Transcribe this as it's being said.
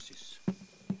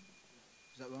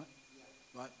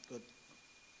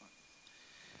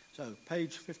So,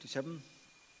 page 57,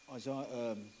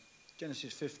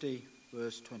 Genesis 50,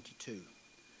 verse 22.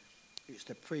 It's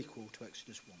the prequel to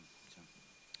Exodus 1. So.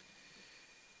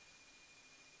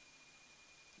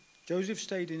 Joseph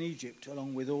stayed in Egypt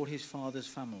along with all his father's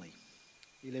family.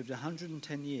 He lived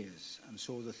 110 years and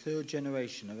saw the third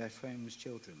generation of Ephraim's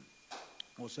children.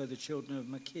 Also the children of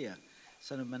Machir,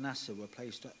 son of Manasseh, were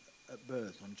placed at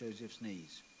birth on Joseph's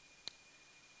knees.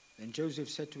 Then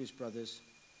Joseph said to his brothers,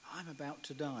 "I'm about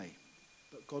to die,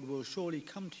 but God will surely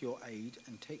come to your aid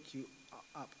and take you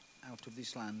up out of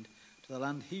this land to the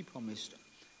land he promised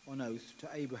on oath to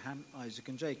Abraham, Isaac,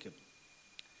 and Jacob."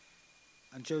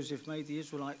 And Joseph made the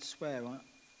Israelites swear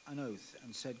an oath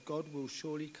and said, "God will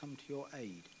surely come to your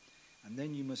aid, and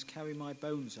then you must carry my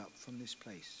bones up from this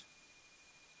place."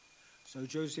 So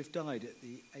Joseph died at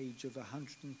the age of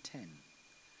 110,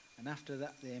 and after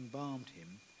that they embalmed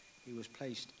him. He was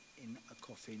placed in a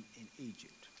coffin in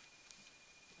Egypt.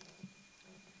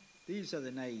 These are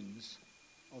the names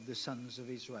of the sons of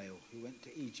Israel who went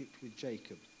to Egypt with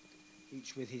Jacob,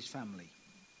 each with his family: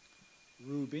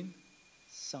 Reuben,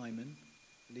 Simon,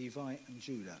 Levi and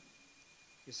Judah,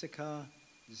 Issachar,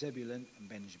 Zebulun and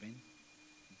Benjamin,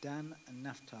 Dan and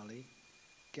Naphtali,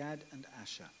 Gad and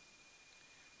Asher.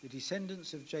 The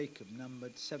descendants of Jacob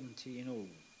numbered 70 in all.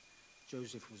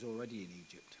 Joseph was already in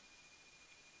Egypt.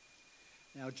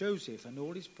 Now Joseph and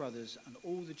all his brothers and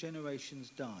all the generations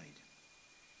died,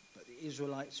 but the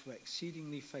Israelites were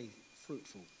exceedingly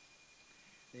fruitful.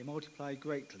 They multiplied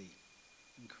greatly,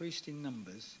 increased in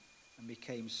numbers, and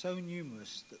became so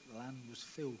numerous that the land was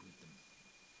filled with them.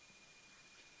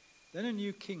 Then a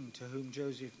new king to whom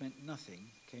Joseph meant nothing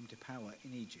came to power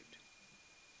in Egypt.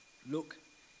 "Look,"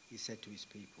 he said to his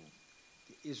people,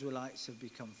 "the Israelites have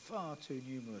become far too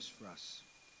numerous for us.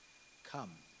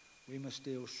 Come, we must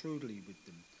deal shrewdly with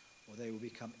them, or they will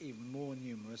become even more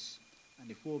numerous, and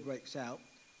if war breaks out,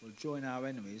 will join our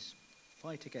enemies,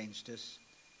 fight against us,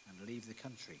 and leave the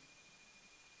country."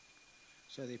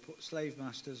 So they put slave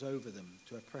masters over them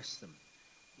to oppress them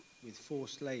with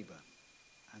forced labour,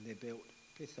 and they built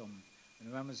Pithom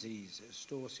and Ramesses as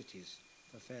store cities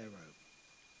for Pharaoh.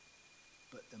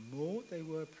 But the more they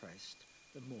were oppressed,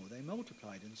 the more they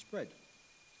multiplied and spread.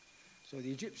 So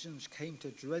the Egyptians came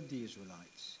to dread the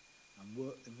Israelites and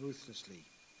worked them ruthlessly.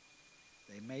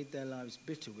 They made their lives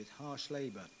bitter with harsh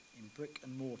labour in brick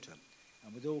and mortar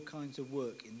and with all kinds of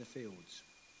work in the fields.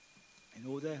 In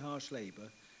all their harsh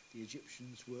labour, the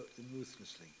Egyptians worked them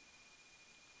ruthlessly.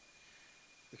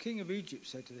 The king of Egypt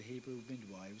said to the Hebrew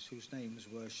midwives, whose names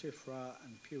were Shiphrah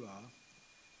and Puah,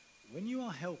 "When you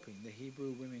are helping the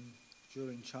Hebrew women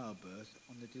during childbirth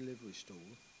on the delivery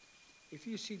stool, if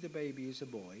you see the baby is a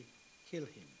boy, kill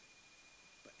him.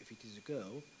 But if it is a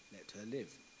girl, let her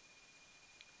live."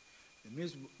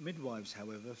 The midwives,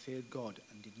 however, feared God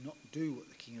and did not do what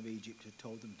the king of Egypt had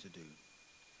told them to do.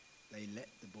 They let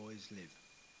the boys live.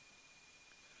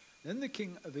 Then the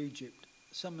king of Egypt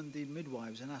summoned the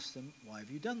midwives and asked them, "Why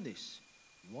have you done this?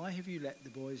 Why have you let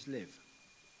the boys live?"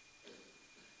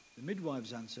 The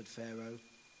midwives answered Pharaoh,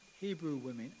 "Hebrew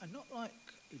women are not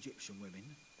like Egyptian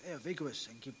women. They are vigorous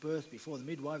and give birth before the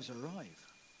midwives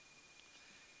arrive."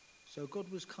 So God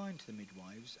was kind to the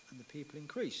midwives, and the people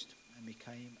increased and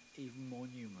became even more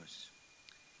numerous.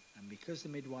 And because the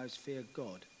midwives feared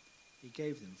God, he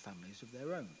gave them families of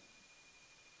their own.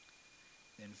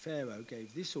 Then Pharaoh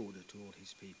gave this order to all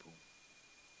his people: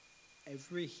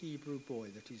 "Every Hebrew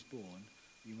boy that is born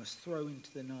you must throw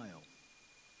into the Nile,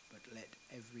 but let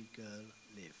every girl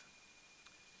live."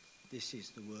 This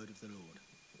is the word of the Lord.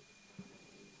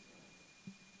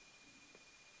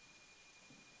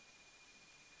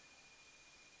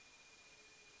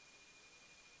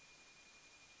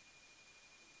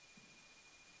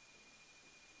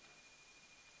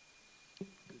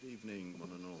 Good evening,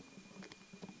 one and all.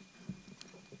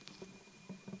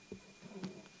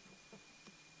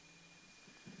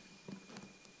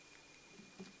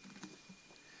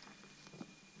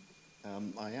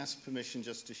 I asked permission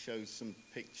just to show some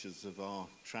pictures of our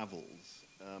travels.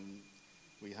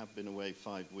 We have been away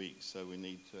 5 weeks, so we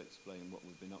need to explain what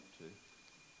we've been up to.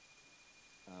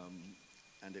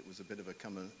 And it was a bit of a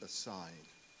come aside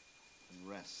and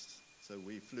rest. So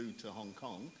we flew to Hong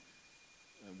Kong,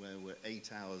 where we're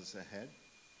 8 hours ahead.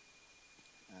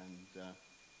 And that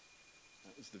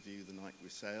was the view the night we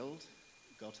sailed.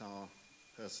 Got our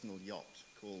personal yacht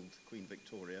called Queen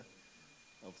Victoria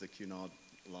of the Cunard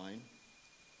Line.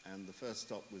 And the first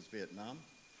stop was Vietnam,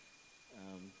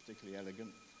 particularly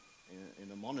elegant,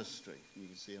 in a monastery. You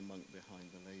can see a monk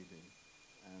behind the lady,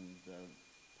 and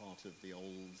part of the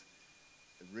old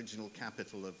original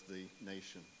capital of the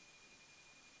nation.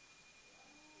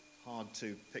 hard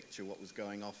to picture what was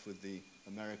going off with the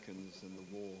Americans and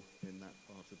the war in that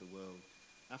part of the world.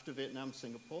 After Vietnam,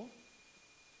 Singapore,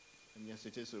 and yes,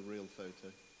 it is a real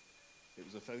photo. It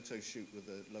was a photo shoot with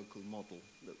a local model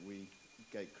that we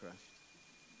gate crashed.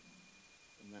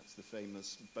 And that's the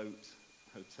famous boat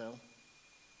hotel.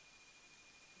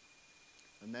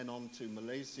 And then on to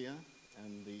Malaysia,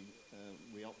 and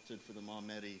we opted for the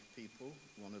Marmeri people,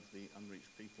 one of the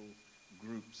unreached people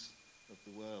groups of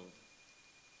the world.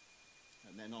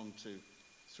 And then on to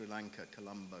Sri Lanka,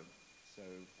 Colombo. So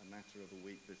a matter of a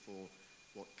week before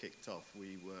what kicked off,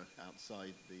 we were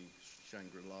outside the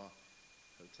Shangri-La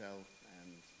Hotel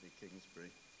and the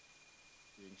Kingsbury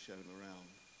being shown around.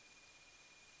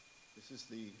 This is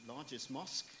the largest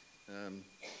mosque,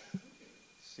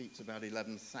 seats about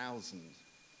 11,000,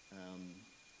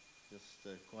 just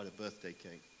quite a birthday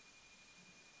cake.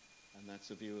 And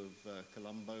that's a view of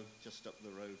Colombo, just up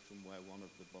the road from where one of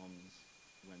the bombs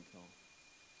went off.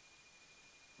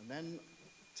 And then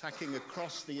tacking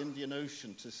across the Indian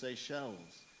Ocean to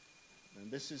Seychelles.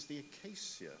 And this is the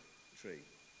acacia tree,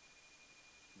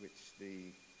 which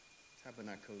the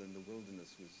tabernacle in the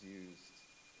wilderness was used.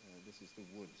 This is the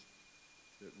wood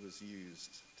that was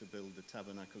used to build the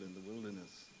tabernacle in the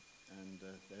wilderness. And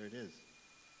there it is.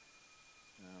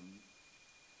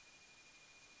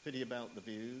 Pity about the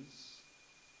views.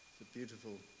 It's a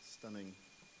beautiful, stunning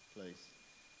place.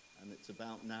 And it's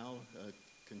about now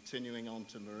continuing on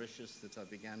to Mauritius that I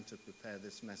began to prepare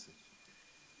this message.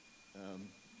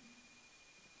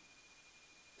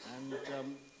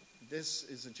 This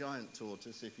is a giant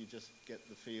tortoise, if you just get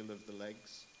the feel of the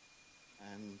legs.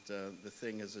 And the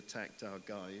thing has attacked our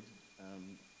guide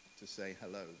to say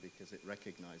hello because it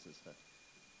recognizes her.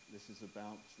 This is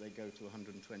about, they go to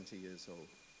 120 years old.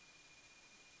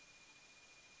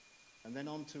 And then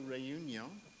on to Réunion,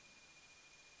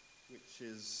 which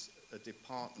is a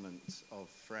department of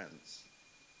France.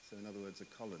 So in other words, a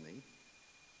colony.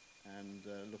 And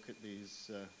look at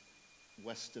these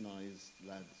westernized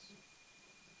lads.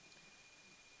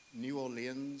 New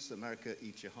Orleans, America,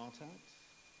 eat your heart out.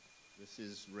 This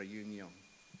is Réunion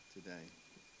today,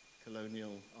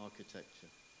 colonial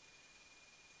architecture.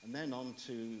 And then on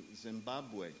to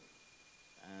Zimbabwe,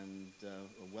 and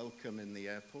a welcome in the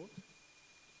airport,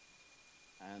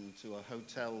 and to a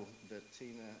hotel that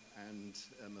Tina and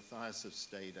Matthias have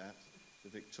stayed at, the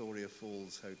Victoria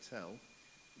Falls Hotel,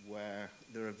 where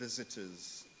there are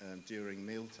visitors during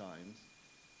meal times.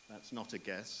 That's not a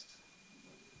guest,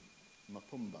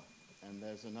 Mapumba. And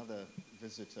there's another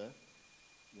visitor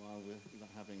while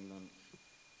we're having lunch.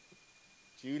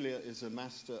 Julia is a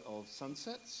master of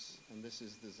sunsets, and this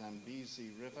is the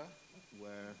Zambezi River,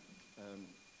 where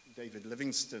David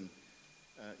Livingstone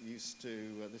used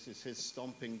to, this is his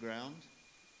stomping ground,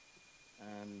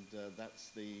 and that's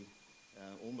the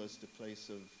almost a place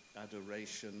of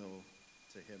adoration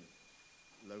to him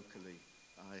locally.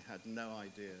 I had no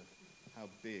idea how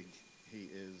big he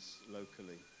is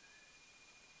locally.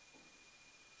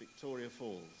 Victoria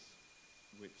Falls,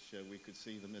 which we could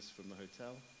see the mist from the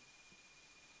hotel.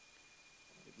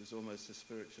 It was almost a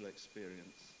spiritual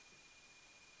experience.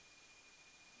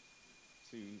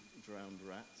 2 drowned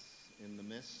rats in the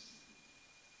mist.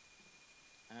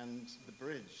 And the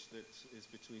bridge that is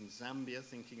between Zambia,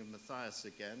 thinking of Matthias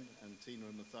again, and Tina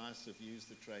and Matthias have used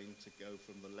the train to go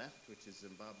from the left, which is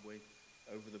Zimbabwe,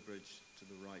 over the bridge to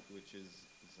the right, which is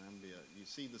Zambia. You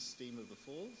see the steam of the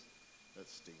falls?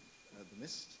 That's steam. The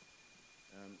mist.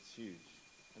 It's huge.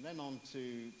 And then on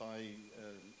to, by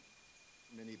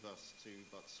minibus to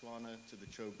Botswana, to the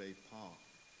Chobe Park.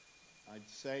 I'd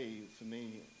say, for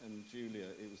me and Julia,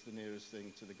 it was the nearest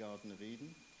thing to the Garden of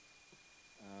Eden.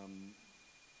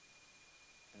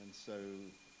 And so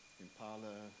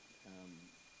Impala,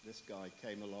 this guy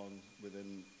came along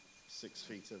within 6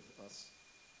 feet of us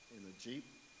in a Jeep.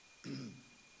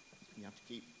 You have to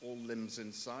keep all limbs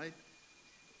inside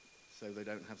so they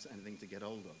don't have anything to get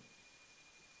hold of.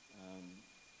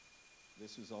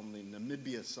 This was on the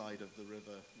Namibia side of the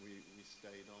river we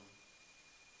stayed on.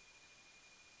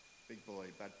 Big boy,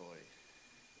 bad boy.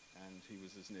 And he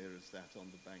was as near as that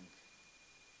on the bank.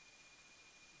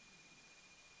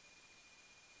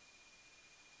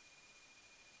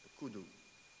 The kudu.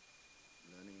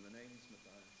 Learning the names,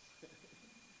 Matthias.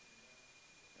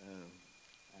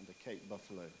 And a Cape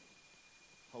buffalo.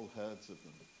 Whole herds of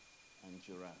them. And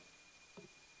giraffe.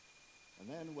 And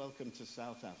then welcome to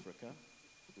South Africa,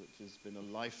 which has been a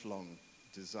lifelong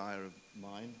desire of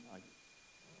mine. I,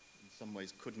 in some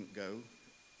ways, couldn't go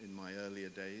in my earlier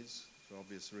days for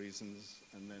obvious reasons,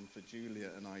 and then for Julia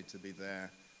and I to be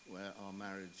there where our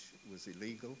marriage was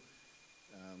illegal,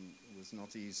 was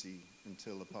not easy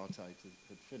until apartheid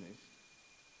had finished.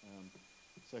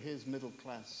 So here's middle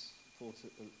class Port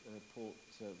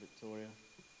Victoria.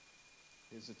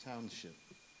 Here's a township.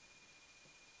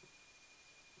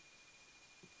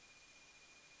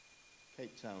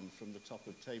 Cape Town from the top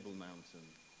of Table Mountain.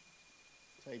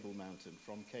 Table Mountain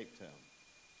from Cape Town.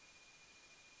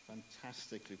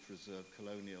 Fantastically preserved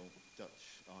colonial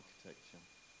Dutch architecture.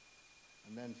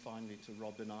 And then finally to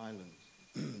Robben Island,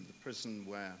 the prison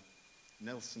where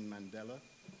Nelson Mandela,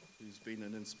 who's been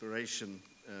an inspiration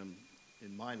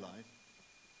in my life.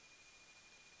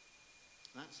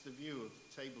 That's the view of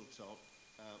Tabletop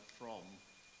from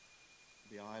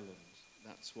the island.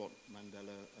 That's what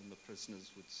Mandela and the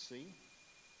prisoners would see.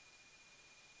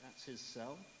 That's his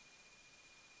cell.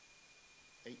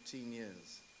 18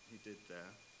 years he did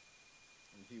there.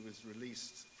 And he was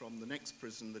released from the next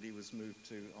prison that he was moved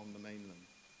to on the mainland.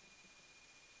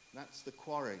 That's the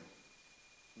quarry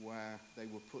where they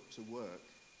were put to work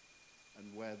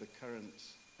and where the current,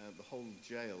 the whole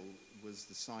jail was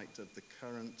the site of the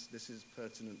current, this is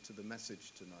pertinent to the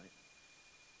message tonight.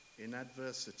 In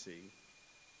adversity,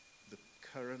 the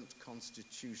current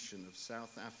constitution of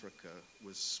South Africa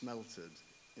was smelted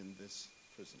in this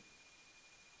prison.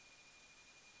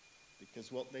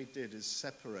 Because what they did is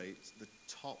separate the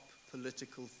top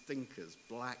political thinkers,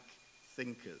 black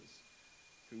thinkers,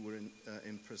 who were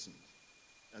imprisoned.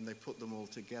 And they put them all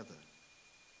together.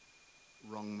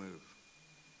 Wrong move.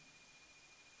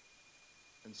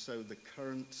 And so the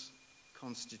current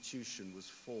constitution was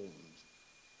formed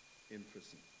in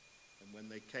prison. And when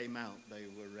they came out, they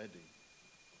were ready.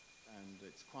 And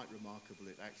it's quite remarkable.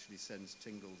 It actually sends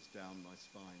tingles down my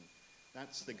spine.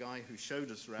 That's the guy who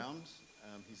showed us round.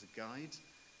 He's a guide.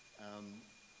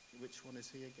 Which one is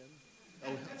he again?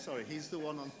 Oh, sorry, he's the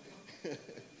one on.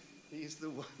 He's the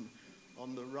one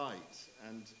on the right,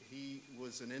 and he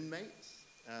was an inmate.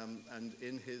 And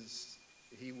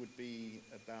he would be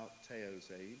about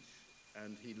Teo's age,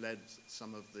 and he led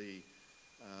some of the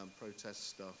protest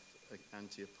stuff,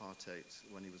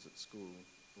 anti-apartheid, when he was at school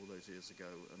all those years ago,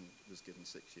 and was given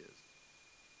 6 years.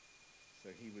 So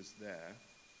he was there.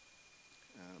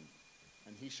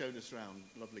 And he showed us around,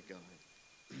 lovely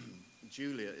guy.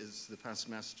 Julia is the past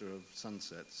master of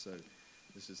Sunset, so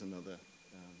this is another,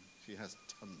 she has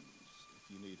tons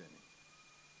if you need any.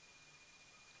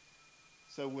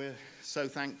 So we're so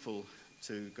thankful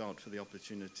to God for the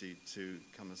opportunity to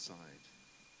come aside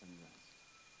and rest.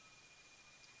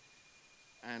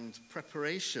 And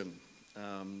preparation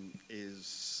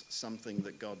is something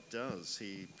that God does.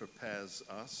 He prepares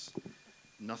us.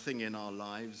 Nothing in our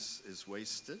lives is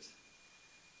wasted.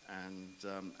 And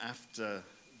after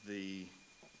the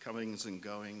comings and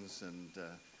goings and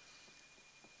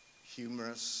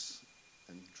humorous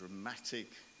and dramatic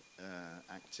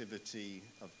activity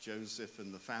of Joseph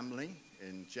and the family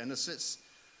in Genesis,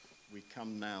 we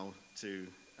come now to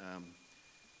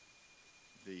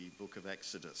the book of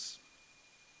Exodus.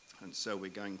 And so we're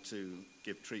going to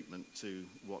give treatment to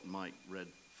what Mike read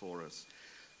for us.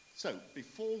 So,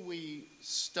 before we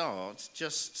start,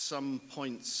 just some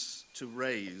points to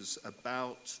raise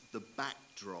about the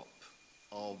backdrop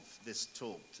of this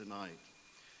talk tonight.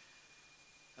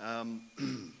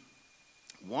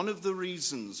 One of the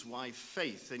reasons why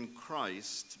faith in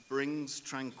Christ brings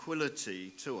tranquility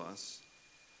to us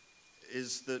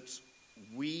is that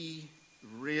we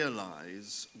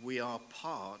realize we are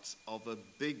part of a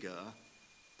bigger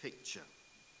picture.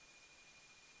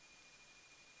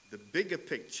 The bigger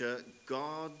picture,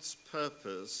 God's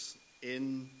purpose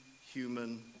in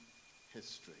human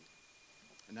history.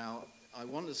 Now, I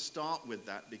want to start with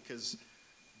that because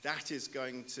that is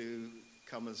going to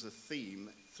come as a theme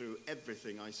through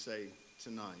everything I say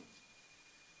tonight.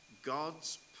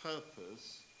 God's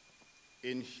purpose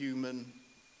in human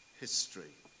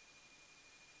history.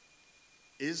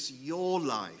 Is your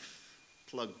life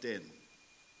plugged in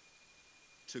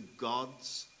to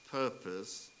God's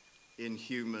purpose in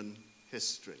human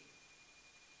history?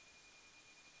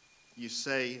 You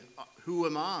say, who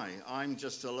am I? I'm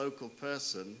just a local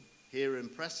person here in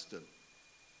Preston.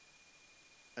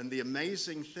 And the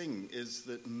amazing thing is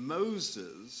that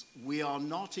Moses, we are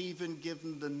not even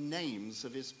given the names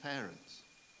of his parents.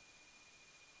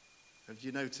 Have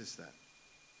you noticed that?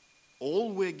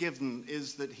 All we're given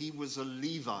is that he was a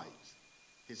Levite,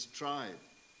 his tribe.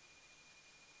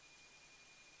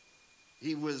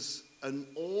 He was an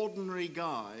ordinary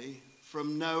guy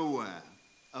from nowhere,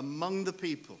 among the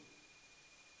people.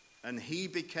 And he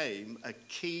became a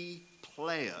key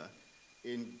player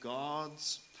in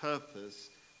God's purpose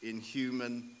in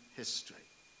human history.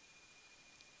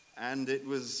 And it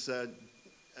was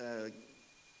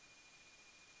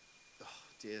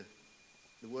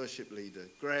the worship leader,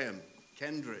 Graham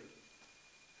Kendrick,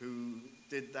 who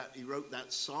he wrote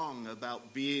that song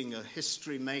about being a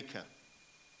history maker.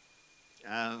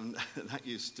 And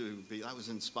that was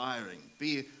inspiring.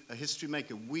 Be a history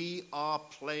maker. We are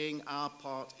playing our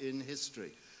part in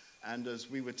history. And as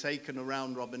we were taken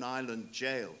around Robben Island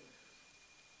jail,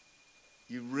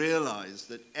 you realize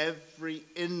that every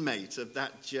inmate of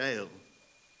that jail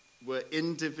were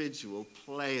individual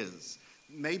players,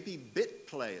 maybe bit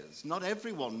players. Not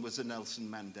everyone was a Nelson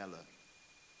Mandela,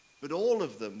 but all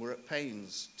of them were at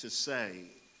pains to say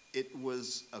it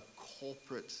was a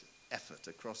corporate effort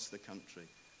across the country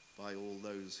by all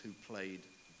those who played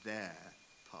their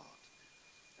part.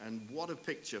 And what a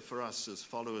picture for us as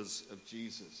followers of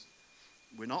Jesus.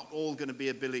 We're not all going to be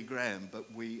a Billy Graham, but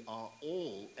we are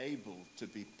all able to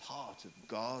be part of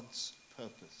God's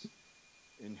purpose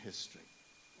in history.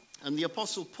 And the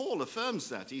Apostle Paul affirms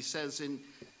that. He says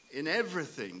in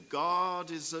everything, God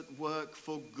is at work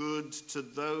for good to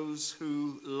those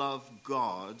who love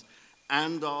God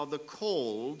and are the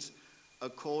called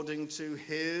according to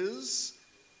his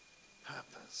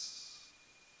purpose.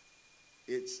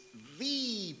 It's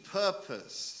the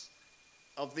purpose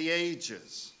of the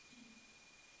ages.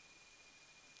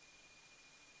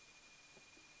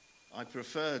 I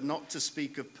prefer not to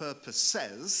speak of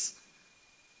purposes,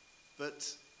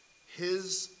 but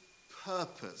his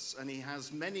purpose. And he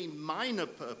has many minor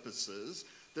purposes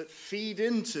that feed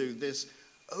into this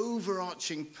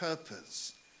overarching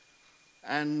purpose.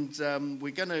 And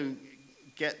we're going to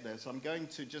get there. So I'm going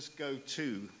to just go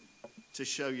to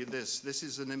show you this. This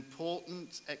is an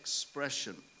important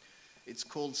expression. It's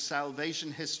called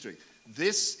salvation history.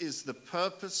 This is the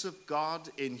purpose of God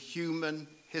in human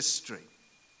history.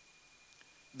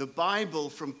 The Bible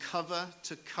from cover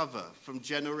to cover, from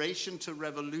generation to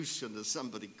revolution, as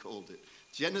somebody called it,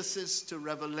 Genesis to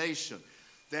Revelation,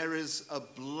 there is a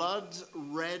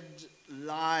blood-red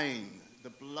line,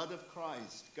 the blood of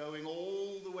Christ, going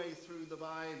all the way through the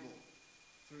Bible,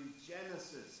 through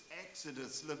Genesis,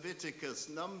 Exodus, Leviticus,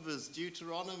 Numbers,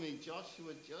 Deuteronomy,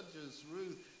 Joshua, Judges,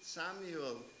 Ruth,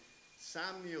 Samuel,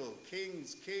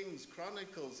 Kings,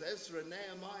 Chronicles, Ezra,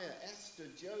 Nehemiah, Esther,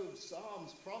 Job,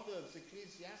 Psalms, Proverbs,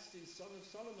 Ecclesiastes, Song of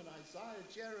Solomon, Isaiah,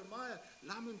 Jeremiah,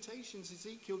 Lamentations,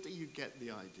 Ezekiel. You get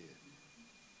the idea.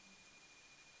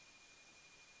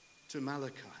 To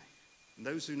Malachi. And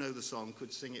those who know the song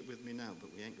could sing it with me now,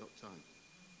 but we ain't got time.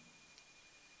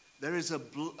 There is a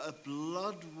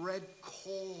blood-red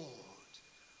cord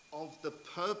of the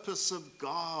purpose of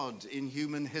God in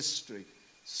human history.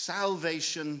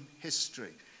 Salvation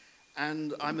history.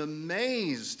 And I'm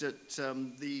amazed at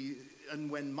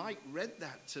and when Mike read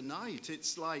that tonight,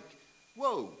 it's like,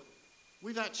 whoa,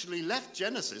 we've actually left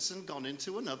Genesis and gone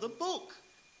into another book.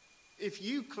 If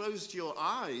you closed your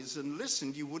eyes and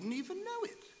listened, you wouldn't even know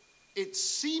it. It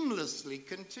seamlessly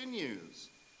continues.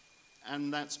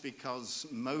 And that's because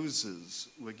Moses,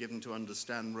 we're given to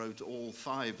understand, wrote all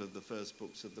 5 of the first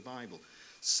books of the Bible.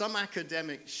 Some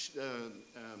academic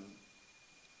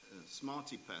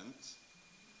smarty pants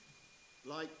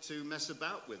like to mess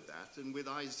about with that, and with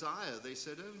Isaiah they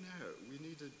said, oh no, we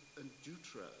need a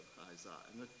deutero Isaiah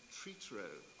and a tritro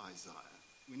Isaiah.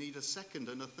 We need a second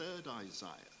and a third Isaiah.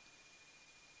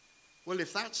 Well,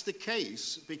 if that's the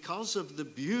case, because of the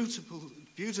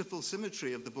beautiful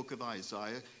symmetry of the book of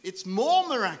Isaiah, it's more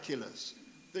miraculous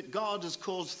that God has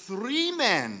caused 3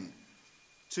 men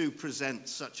to present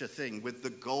such a thing with the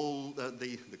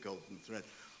golden thread,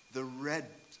 the red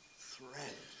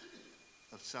thread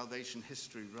of salvation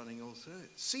history running all through it.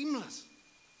 Seamless.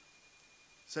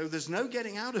 So there's no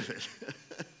getting out of it.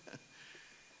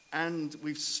 And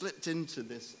we've slipped into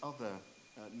this other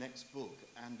next book,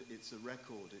 and it's a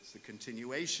record. It's the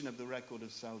continuation of the record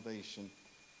of salvation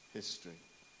history.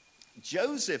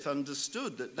 Joseph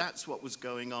understood that that's what was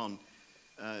going on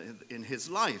in his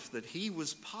life, that he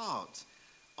was part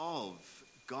of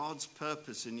God's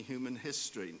purpose in human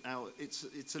history. Now,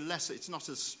 it's not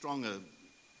as strong a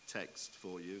text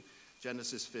for you.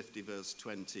 Genesis 50, verse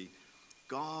 20.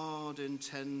 God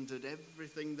intended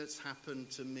everything that's happened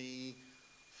to me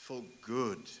for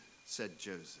good, said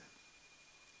Joseph,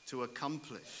 to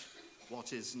accomplish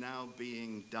what is now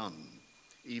being done,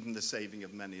 even the saving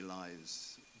of many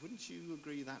lives. Wouldn't you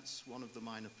agree that's one of the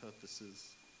minor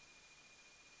purposes?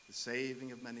 The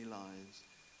saving of many lives.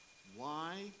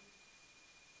 Why?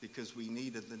 Because we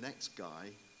needed the next guy,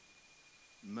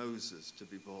 Moses, to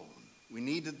be born. We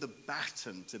needed the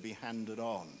baton to be handed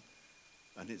on,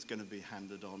 and it's going to be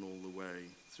handed on all the way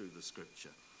through the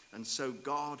scripture. And so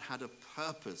God had a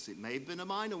purpose. It may have been a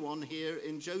minor one here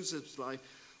in Joseph's life,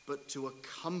 but to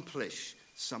accomplish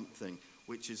something.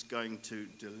 which is going to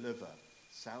deliver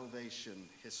salvation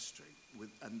history.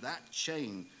 And that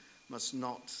chain must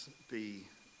not be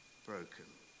broken.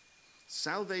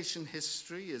 Salvation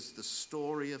history is the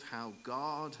story of how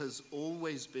God has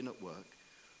always been at work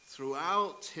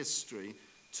throughout history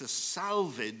to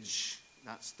salvage,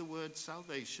 that's the word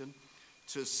salvation,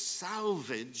 to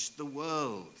salvage the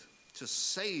world, to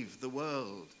save the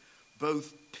world,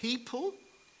 both people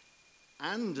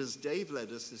and, as Dave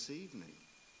led us this evening,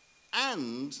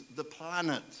 and the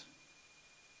planet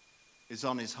is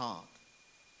on his heart.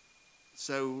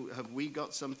 So have we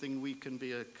got something we can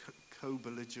be a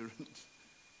co-belligerent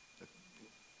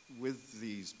with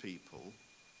these people?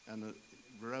 And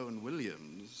Rowan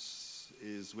Williams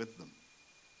is with them.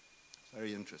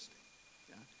 Very interesting.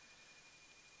 Yeah?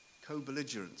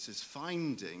 Co-belligerence is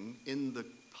finding in the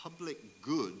public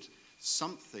good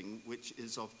something which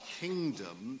is of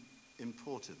kingdom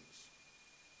importance.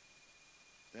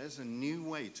 There's a new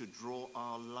way to draw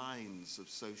our lines of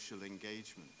social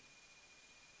engagement.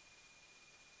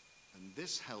 And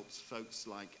this helps folks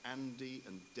like Andy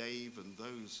and Dave and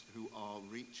those who are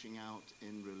reaching out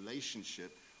in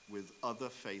relationship with other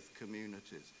faith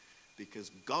communities, because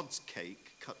God's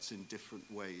cake cuts in different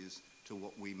ways to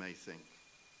what we may think.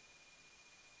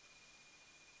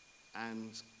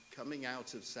 And coming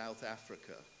out of South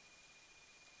Africa,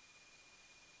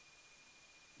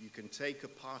 you can take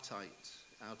apartheid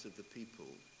out of the people,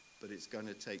 but it's going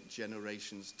to take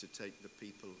generations to take the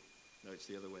people. No, it's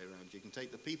the other way around. You can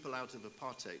take the people out of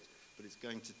apartheid, but it's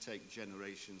going to take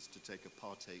generations to take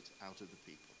apartheid out of the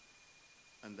people.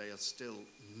 And they are still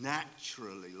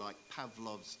naturally, like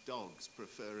Pavlov's dogs,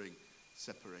 preferring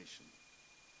separation.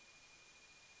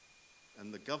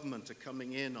 And the government are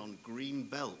coming in on green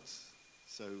belts.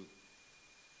 So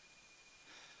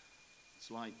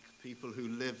it's like people who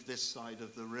live this side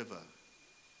of the river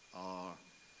are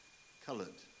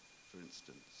colored, for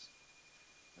instance.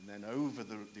 And then over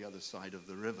the other side of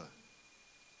the river,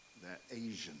 they're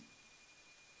Asian.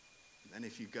 And then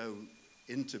if you go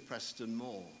into Preston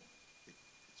Moor,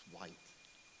 it's white.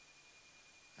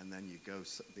 And then you go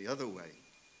the other way,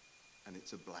 and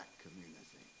it's a black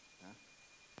community. Yeah?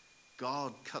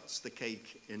 God cuts the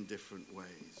cake in different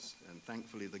ways. And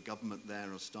thankfully the government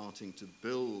there are starting to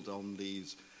build on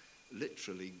these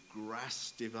literally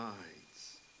grass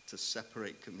divides to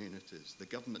separate communities. The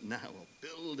government now are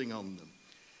building on them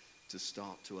to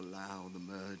start to allow the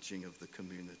merging of the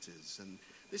communities. And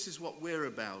this is what we're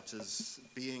about as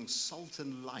being salt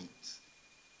and light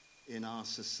in our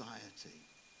society.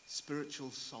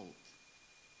 Spiritual salt,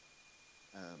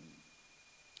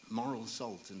 moral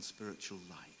salt and spiritual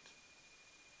light.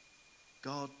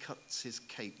 God cuts his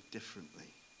cake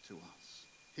differently to us.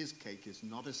 His cake is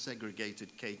not a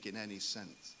segregated cake in any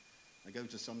sense. I go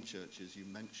to some churches, you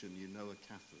mention you know a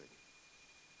Catholic.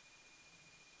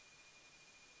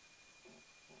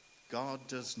 God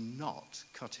does not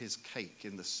cut his cake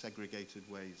in the segregated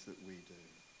ways that we do.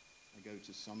 I go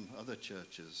to some other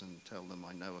churches and tell them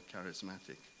I know a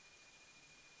charismatic.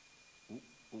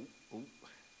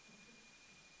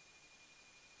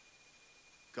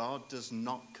 God does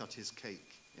not cut his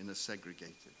cake in a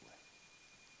segregated way.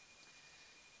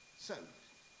 So,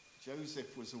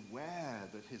 Joseph was aware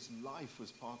that his life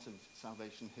was part of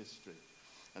salvation history.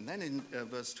 And then in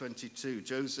verse 22,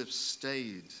 Joseph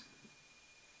stayed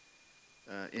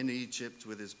in Egypt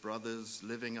with his brothers,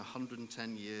 living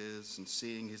 110 years and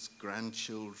seeing his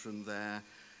grandchildren there.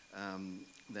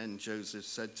 Then Joseph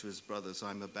said to his brothers,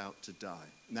 I'm about to die.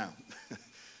 Now,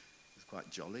 it's quite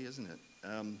jolly, isn't it?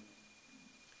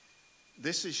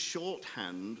 This is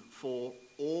shorthand for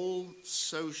all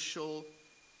social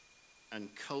and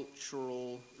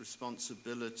cultural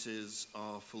responsibilities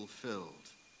are fulfilled.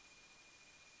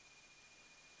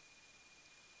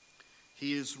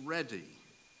 He is ready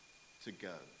to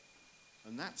go.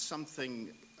 And that's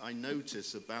something I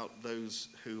notice about those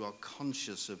who are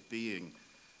conscious of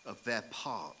their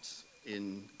part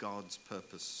in God's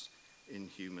purpose in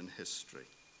human history.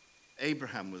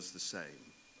 Abraham was the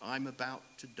same. I'm about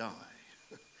to die.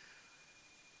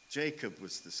 Jacob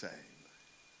was the same.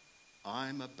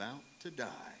 I'm about to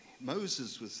die.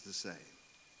 Moses was the same.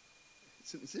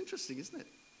 It's interesting, isn't it?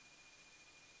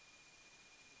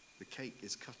 The cake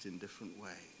is cut in different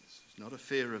ways. It's not a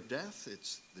fear of death.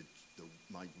 It's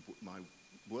my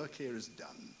work here is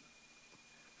done.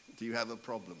 Do you have a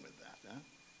problem with that? Huh?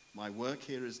 My work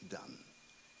here is done.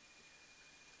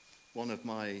 One of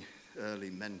my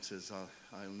early mentors,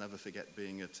 I'll never forget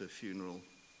being at a funeral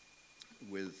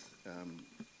with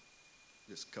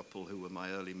this couple who were my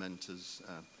early mentors.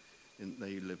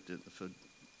 They lived for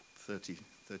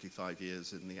 35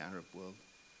 years in the Arab world.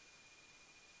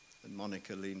 And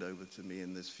Monica leaned over to me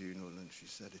in this funeral and she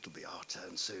said, "It'll be our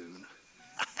turn soon."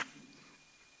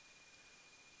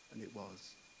 And it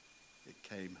was. It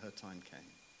came. Her time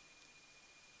came.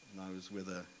 And I was with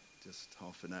her just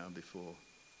half an hour before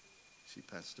she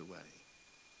passed away,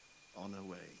 on her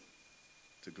way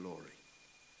to glory.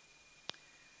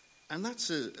 And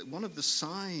that's one of the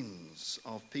signs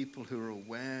of people who are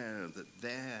aware that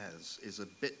theirs is a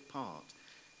bit part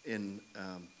in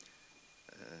a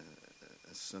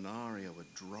scenario, a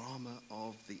drama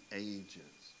of the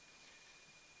ages.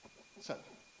 So,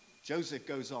 Joseph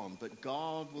goes on, "But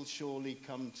God will surely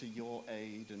come to your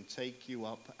aid and take you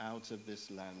up out of this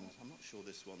land." I'm not sure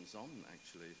this one's on,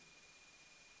 actually.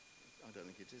 I don't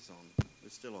think it is on. We're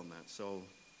still on that, so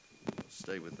I'll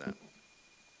stay with that.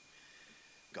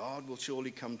 God will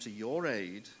surely come to your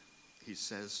aid, he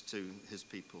says to his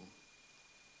people,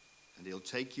 and he'll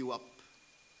take you up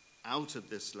out of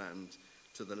this land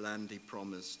to the land he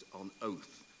promised on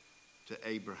oath to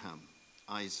Abraham,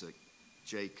 Isaac,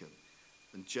 Jacob.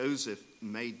 And Joseph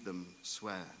made them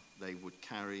swear they would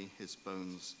carry his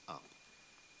bones up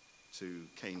to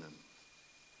Canaan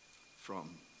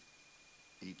from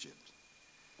Egypt.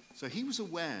 So he was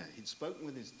aware. He'd spoken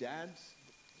with his dad.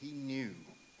 He knew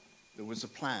there was a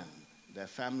plan. Their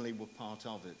family were part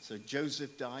of it. So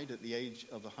Joseph died at the age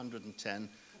of 110.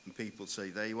 And people say,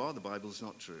 there you are, the Bible's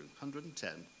not true.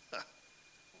 110.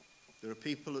 There are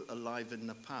people alive in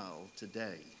Nepal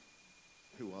today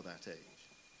who are that age.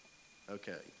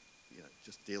 Okay,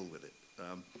 just deal with it.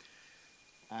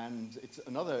 And it's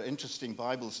another interesting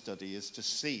Bible study is to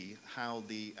see how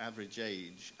the average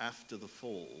age after the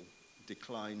fall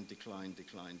declined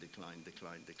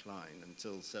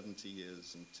until 70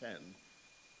 years and 10,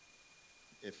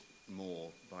 if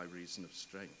more, by reason of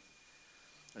strength.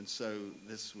 And so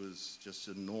this was just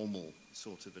a normal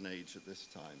sort of an age at this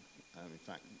time. In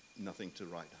fact, nothing to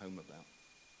write home about.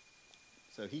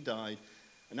 So he died.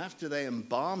 And after they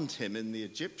embalmed him in the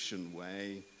Egyptian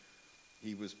way,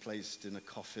 he was placed in a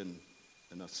coffin,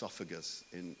 an esophagus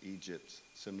in Egypt,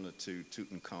 similar to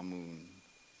Tutankhamun.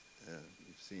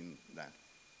 You've seen that.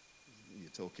 You're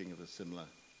talking of a similar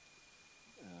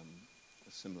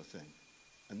thing.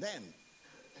 And then,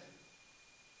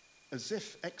 as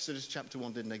if Exodus chapter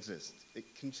 1 didn't exist,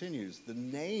 it continues. The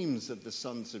names of the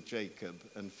sons of Jacob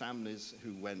and families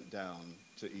who went down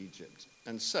to Egypt.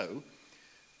 And so,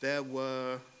 there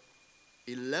were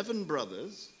 11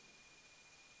 brothers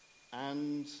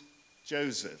and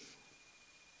Joseph.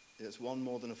 It's one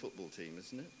more than a football team,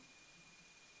 isn't it?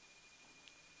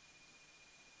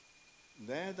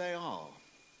 There they are.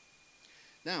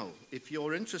 Now, if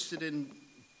you're interested in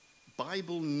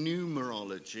Bible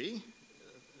numerology,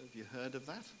 have you heard of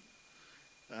that?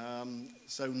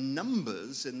 So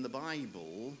numbers in the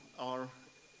Bible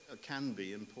can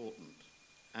be important.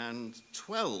 And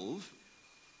 12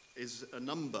 is a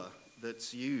number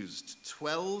that's used.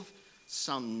 12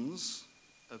 sons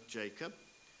of Jacob,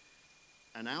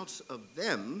 and out of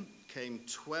them came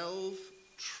 12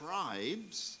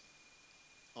 tribes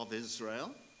of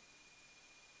Israel.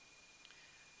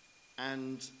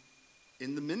 And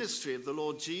in the ministry of the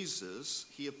Lord Jesus,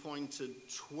 he appointed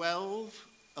 12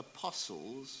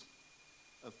 apostles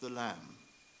of the Lamb,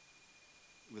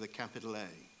 with a capital A.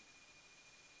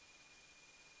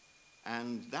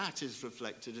 And that is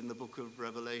reflected in the book of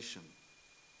Revelation.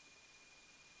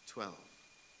 12.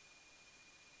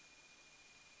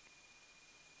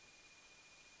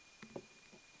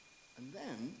 And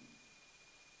then,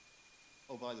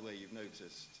 oh, by the way, you've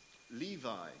noticed,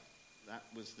 Levi, that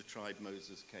was the tribe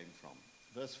Moses came from.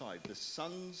 Verse 5, the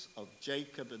sons of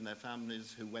Jacob and their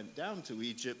families who went down to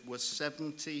Egypt were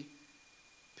 70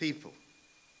 people.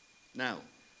 Now,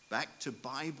 back to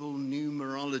Bible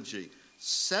numerology.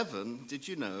 7, did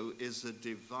you know, is a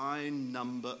divine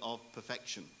number of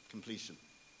perfection, completion.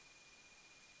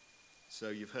 So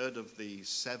you've heard of the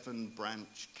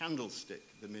 7-branch candlestick,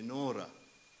 the menorah.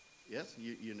 Yes,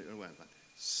 you know about that.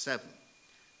 7,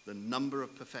 the number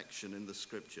of perfection in the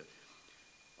scripture.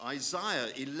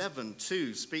 Isaiah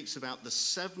 11:2 speaks about the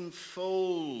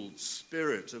sevenfold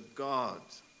Spirit of God.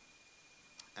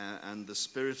 And the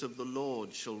Spirit of the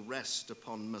Lord shall rest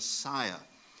upon Messiah.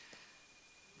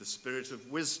 The Spirit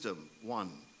of wisdom,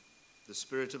 1. The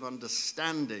Spirit of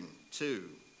understanding,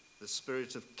 2. The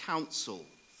Spirit of counsel,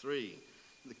 3.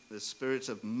 The Spirit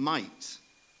of might,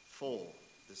 4.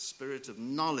 The Spirit of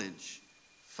knowledge,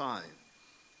 5.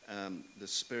 The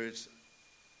Spirit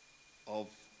of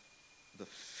the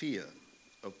fear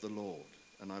of the Lord.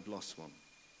 And I've lost one.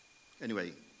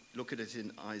 Anyway, look at it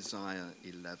in Isaiah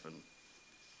 11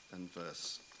 and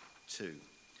verse 2.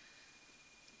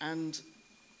 And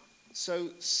so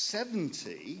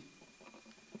 70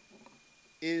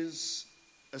 is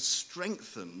a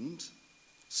strengthened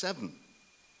 7.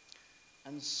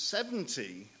 And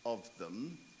 70 of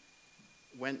them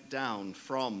went down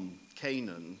from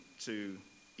Canaan to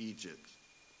Egypt.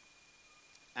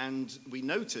 And we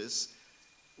notice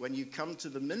when you come to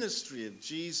the ministry of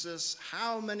Jesus,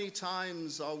 how many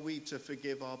times are we to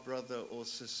forgive our brother or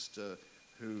sister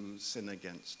who sin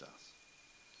against us?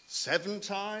 7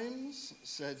 times?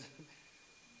 Said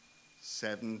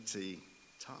 70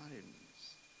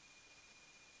 times.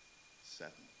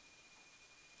 7.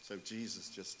 So Jesus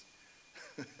just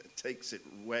takes it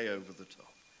way over the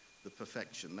top. The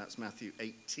perfection. That's Matthew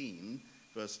 18,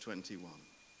 verse 21.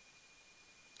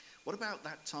 What about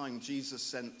that time Jesus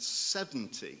sent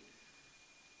 70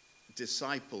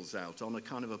 disciples out on a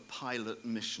kind of a pilot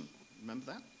mission? Remember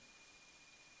that?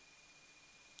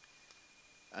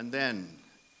 And then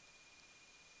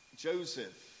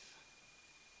Joseph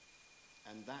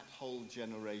and that whole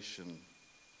generation,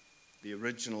 the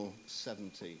original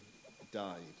 70,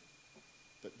 died.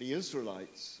 But the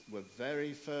Israelites were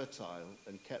very fertile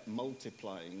and kept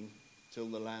multiplying till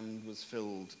the land was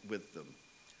filled with them.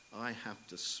 I have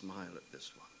to smile at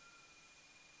this one.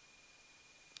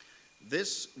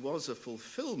 This was a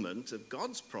fulfillment of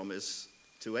God's promise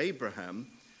to Abraham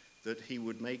that he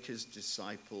would make his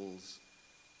disciples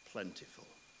plentiful.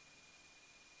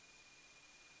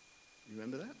 You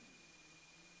remember that?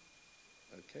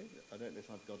 Okay, I don't know if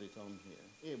I've got it on here.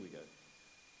 Here we go.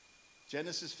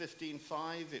 Genesis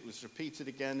 15:5, it was repeated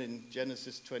again in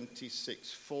Genesis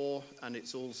 26:4, and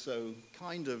it's also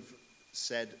kind of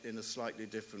said in a slightly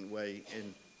different way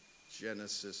in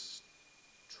Genesis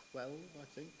 12, I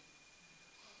think.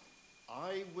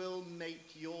 I will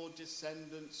make your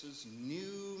descendants as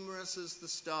numerous as the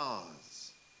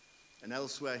stars. And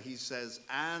elsewhere he says,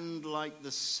 and like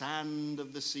the sand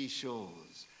of the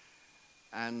seashores.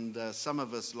 And some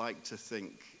of us like to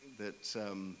think that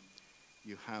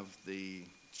you have the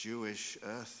Jewish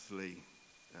earthly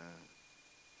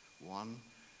one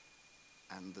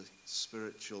and the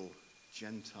spiritual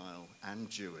Gentile and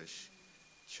Jewish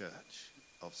church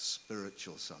of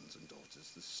spiritual sons and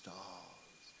daughters, the stars.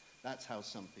 That's how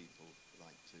some people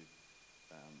like to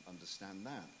understand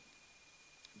that.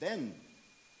 Then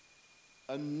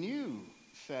a new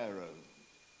Pharaoh,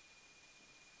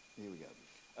 here we go.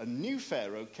 A new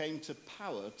Pharaoh came to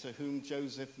power to whom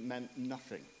Joseph meant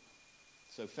nothing.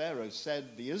 So Pharaoh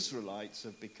said, the Israelites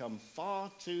have become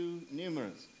far too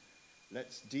numerous.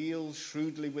 Let's deal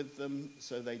shrewdly with them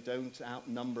so they don't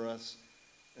outnumber us.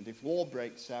 And if war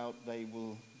breaks out, they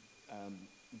will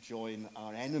join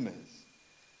our enemies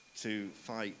to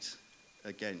fight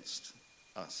against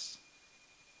us.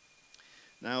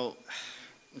 Now,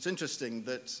 it's interesting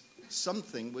that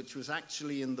something which was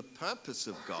actually in the purpose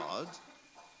of God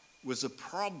was a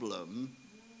problem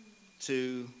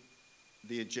to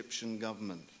the Egyptian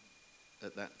government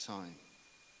at that time.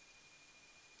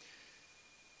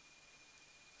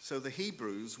 So the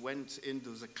Hebrews went into,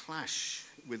 there was a clash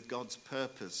with God's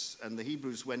purpose, and the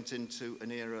Hebrews went into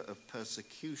an era of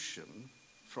persecution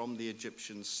from the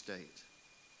Egyptian state.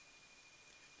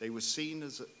 They were seen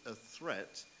as a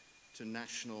threat to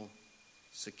national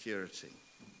security.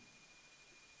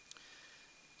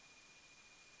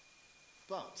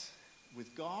 But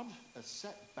with God, a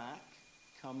setback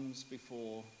comes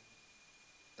before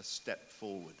a step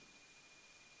forward.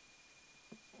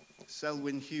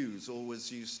 Selwyn Hughes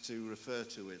always used to refer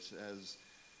to it as,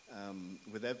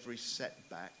 with every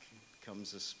setback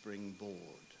comes a springboard.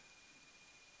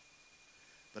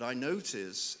 But I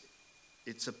notice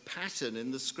it's a pattern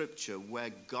in the scripture where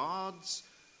God's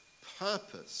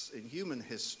purpose in human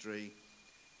history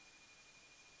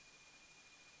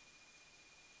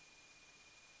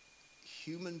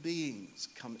human beings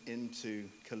come into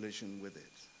collision with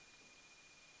it,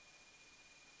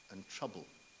 and trouble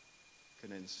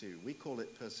can ensue. We call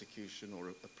it persecution or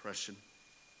oppression.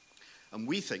 And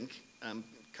we think,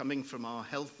 coming from our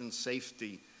health and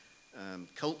safety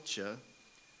culture,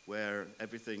 where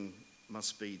everything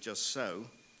must be just so,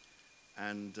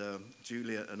 and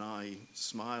Julia and I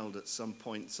smiled at some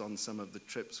points on some of the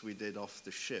trips we did off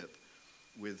the ship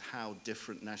with how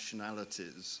different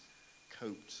nationalities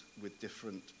coped with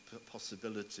different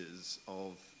possibilities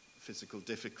of physical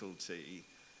difficulty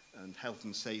and health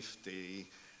and safety,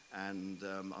 and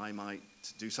I might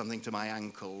do something to my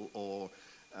ankle, or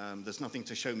there's nothing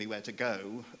to show me where to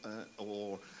go,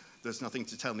 or there's nothing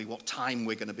to tell me what time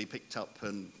we're going to be picked up,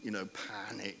 and,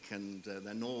 panic, and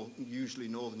they're usually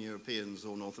Northern Europeans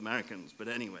or North Americans, but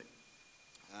anyway.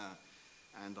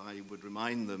 And I would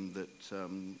remind them that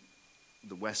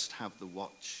the West have the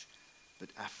watch, but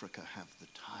Africa have the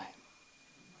time.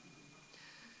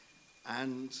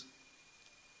 And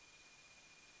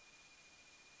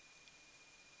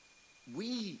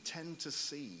we tend to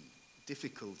see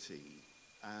difficulty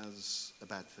as a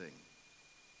bad thing.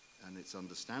 And it's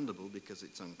understandable because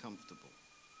it's uncomfortable.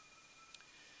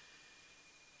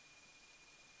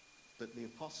 But the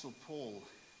Apostle Paul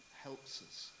helps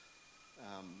us.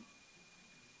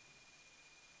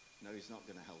 No, he's not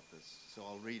going to help us, so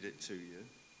I'll read it to you.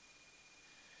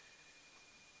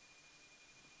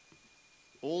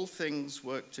 All things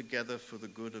work together for the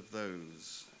good of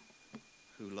those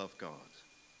who love God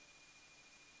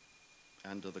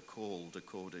and are the called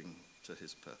according to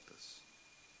his purpose.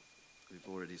 We've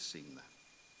already seen that.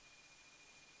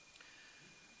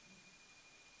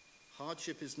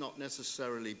 Hardship is not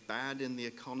necessarily bad in the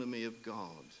economy of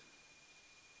God.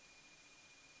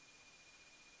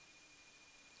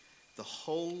 The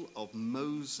whole of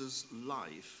Moses'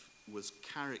 life was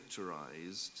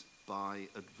characterized by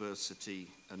adversity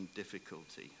and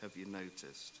difficulty. Have you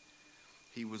noticed?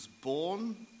 He was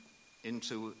born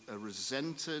into a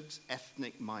resented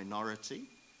ethnic minority,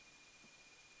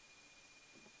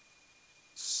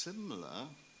 similar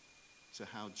to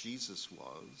how Jesus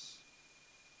was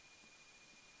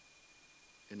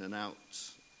in an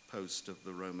outpost of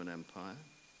the Roman Empire.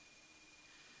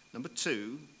 Number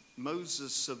two,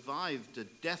 Moses survived a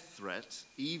death threat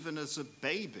even as a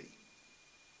baby.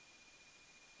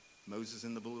 Moses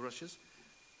in the bulrushes,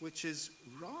 which is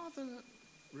rather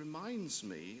reminds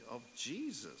me of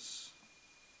Jesus'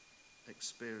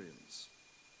 experience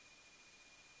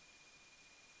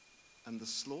and the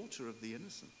slaughter of the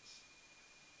innocents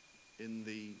in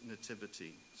the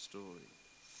nativity story.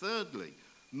 Thirdly,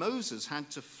 Moses had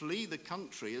to flee the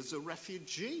country as a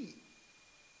refugee,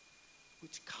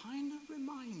 which kind of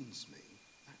reminds me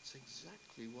that's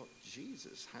exactly what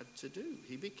Jesus had to do.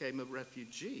 He became a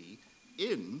refugee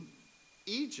in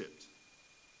Egypt.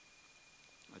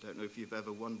 I don't know if you've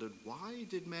ever wondered, why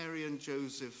did Mary and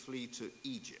Joseph flee to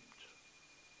Egypt?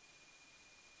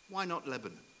 Why not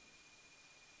Lebanon?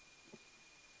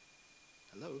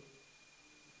 Hello?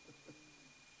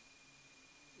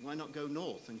 Why not go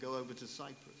north and go over to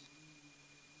Cyprus?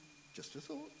 Just a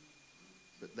thought.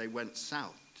 But they went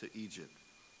south to Egypt.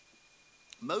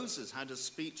 Moses had a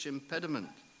speech impediment.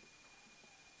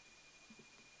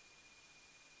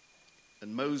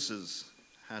 And Moses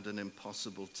had an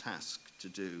impossible task to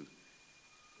do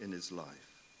in his life.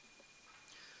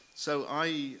 So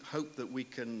I hope that we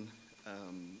can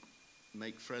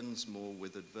make friends more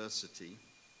with adversity.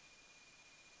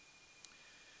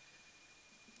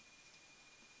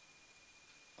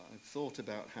 I've thought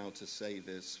about how to say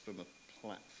this from a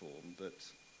platform, but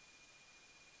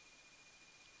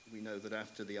we know that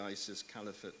after the ISIS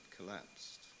caliphate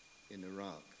collapsed in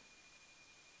Iraq,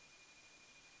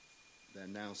 they're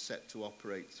now set to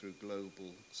operate through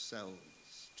global cells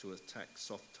to attack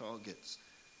soft targets.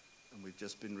 And we've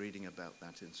just been reading about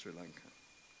that in Sri Lanka.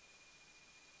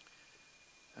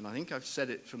 And I think I've said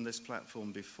it from this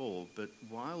platform before, but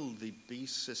while the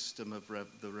beast system of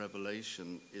the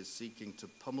Revelation is seeking to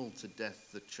pummel to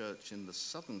death the church in the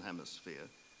southern hemisphere,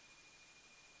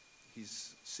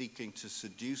 he's seeking to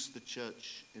seduce the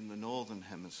church in the northern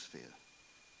hemisphere,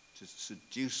 to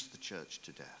seduce the church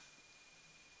to death.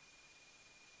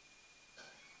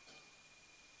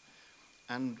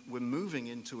 And we're moving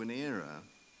into an era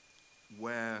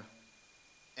where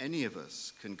any of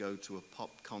us can go to a pop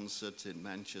concert in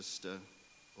Manchester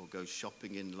or go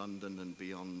shopping in London and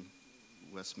be on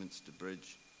Westminster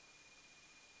Bridge.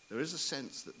 There is a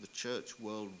sense that the church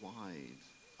worldwide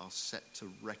are set to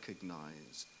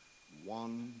recognize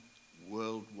one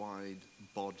worldwide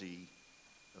body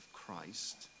of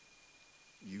Christ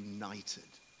united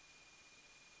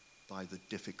by the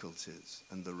difficulties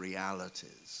and the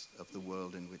realities of the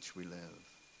world in which we live.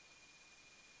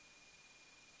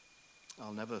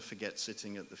 I'll never forget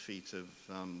sitting at the feet of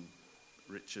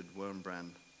Richard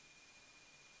Wurmbrand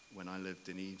when I lived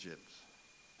in Egypt,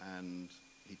 and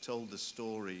he told the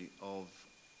story of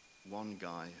one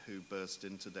guy who burst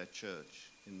into their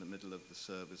church in the middle of the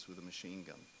service with a machine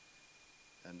gun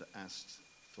and asked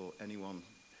for anyone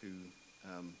who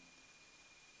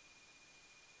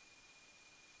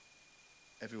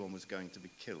everyone was going to be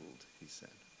killed, he said.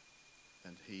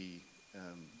 And he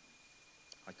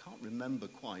I can't remember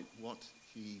quite what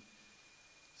he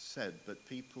said, but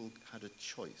people had a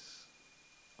choice.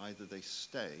 Either they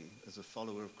stay as a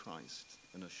follower of Christ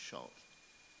and are shot,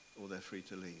 or they're free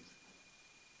to leave.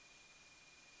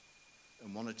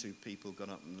 And one or two people got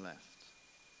up and left.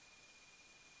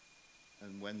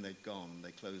 And when they'd gone,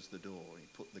 they closed the door. He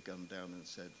put the gun down and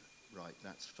said, right,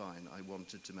 that's fine. I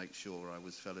wanted to make sure I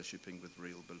was fellowshipping with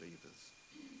real believers.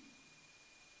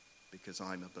 because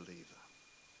I'm a believer.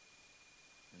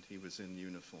 And he was in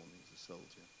uniform, he was a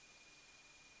soldier.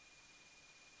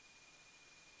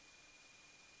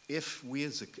 If we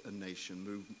as a nation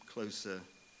move closer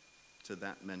to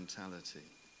that mentality,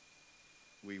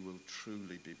 we will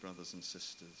truly be brothers and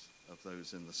sisters of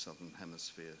those in the southern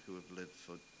hemisphere who have lived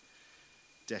for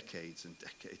decades and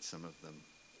decades, some of them,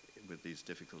 with these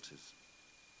difficulties.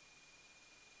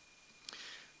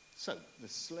 So, the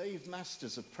slave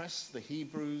masters oppressed the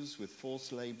Hebrews with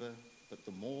forced labor, but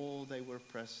the more they were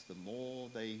oppressed, the more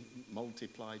they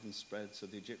multiplied and spread, so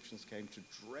the Egyptians came to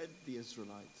dread the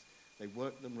Israelites. They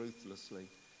worked them ruthlessly,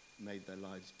 made their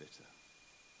lives bitter.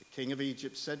 The king of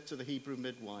Egypt said to the Hebrew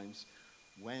midwives,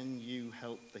 when you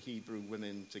help the Hebrew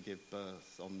women to give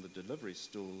birth on the delivery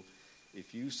stool,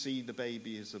 if you see the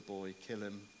baby is a boy, kill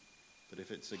him, but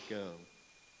if it's a girl,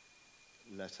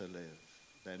 let her live.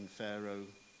 Then Pharaoh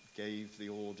gave the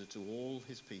order to all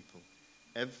his people,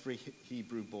 every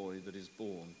Hebrew boy that is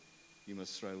born you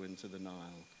must throw into the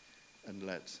Nile, and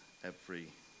let every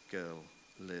girl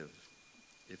live.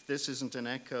 If this isn't an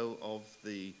echo of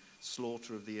the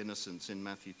slaughter of the innocents in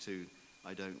Matthew 2,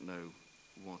 I don't know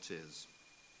what is.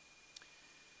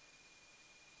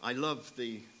 I love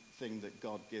the thing that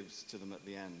God gives to them at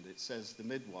the end. It says the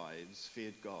midwives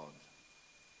feared God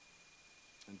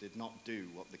and did not do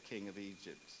what the king of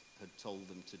Egypt had told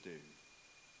them to do.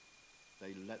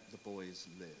 They let the boys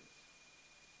live.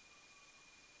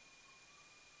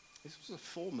 This was a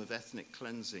form of ethnic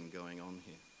cleansing going on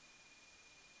here.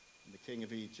 And the king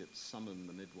of Egypt summoned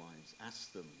the midwives,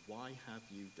 asked them, why have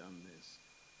you done this?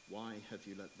 Why have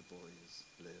you let the boys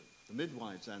live? The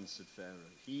midwives answered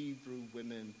Pharaoh, Hebrew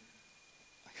women,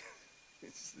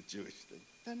 it's the Jewish thing,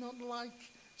 they're not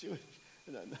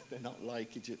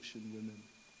like Egyptian women.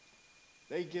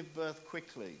 They give birth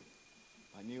quickly.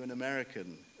 I knew an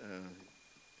American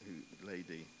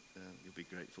lady, you'll be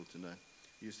grateful to know,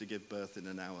 used to give birth in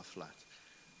an hour flat.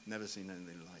 Never seen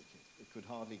anything like it. They could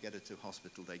hardly get her to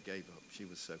hospital. They gave up. She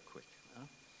was so quick. Huh?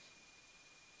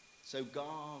 So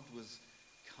God was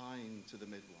kind to the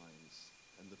midwives,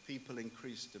 and the people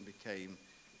increased and became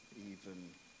even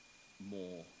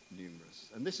more numerous.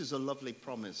 And this is a lovely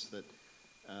promise that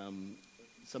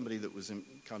somebody that was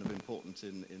kind of important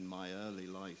in my early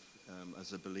life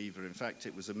as a believer. In fact,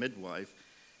 it was a midwife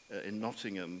in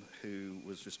Nottingham who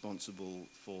was responsible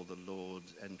for the Lord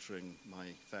entering my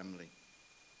family.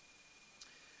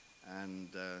 And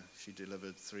she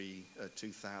delivered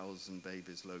 2,000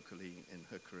 babies locally in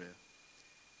her career.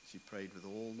 She prayed with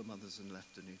all the mothers and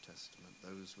left a New Testament.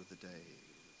 Those were the days.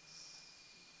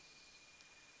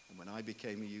 And when I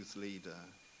became a youth leader,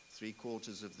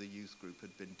 3/4 of the youth group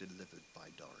had been delivered by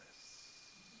Doris.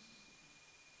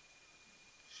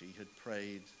 She had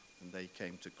prayed and they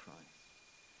came to Christ.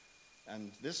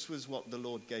 And this was what the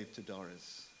Lord gave to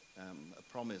Doris, a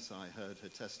promise I heard her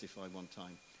testify one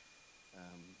time.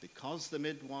 Because the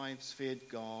midwives feared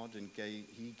God and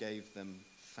he gave them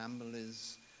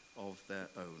families of their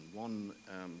own. One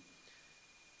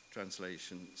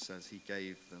translation says he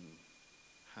gave them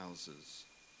houses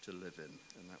to live in,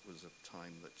 and that was a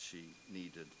time that she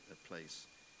needed a place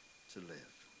to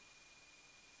live.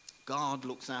 God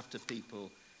looks after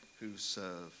people who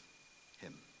serve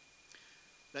him.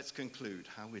 Let's conclude.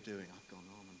 How we're doing. I've gone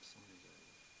on, I'm sorry.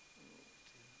 Oh,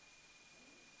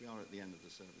 dear. We are at the end of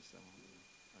the service though, aren't we?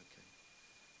 Okay.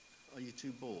 Are you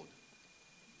too bored?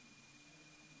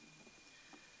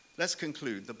 Let's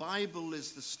conclude. The Bible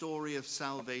is the story of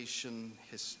salvation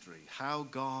history, how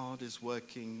God is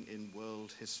working in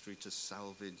world history to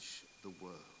salvage the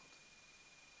world.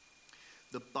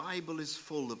 The Bible is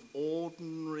full of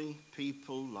ordinary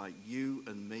people like you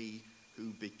and me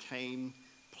who became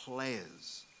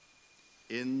players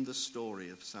in the story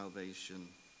of salvation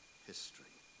history.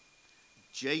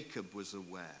 Jacob was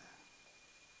aware.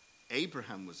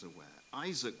 Abraham was aware.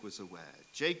 Isaac was aware.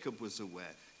 Jacob was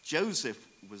aware. Joseph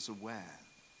was aware.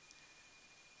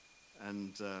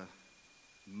 And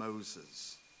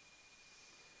Moses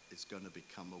is going to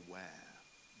become aware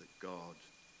that God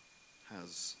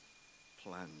has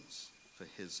plans for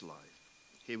his life.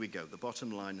 Here we go, the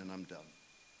bottom line, and I'm done.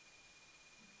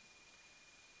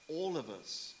 All of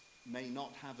us may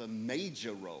not have a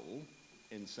major role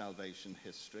in salvation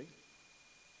history,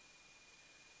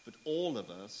 but all of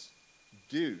us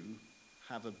do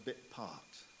have a bit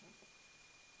part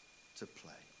to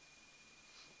play.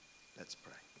 Let's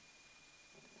pray.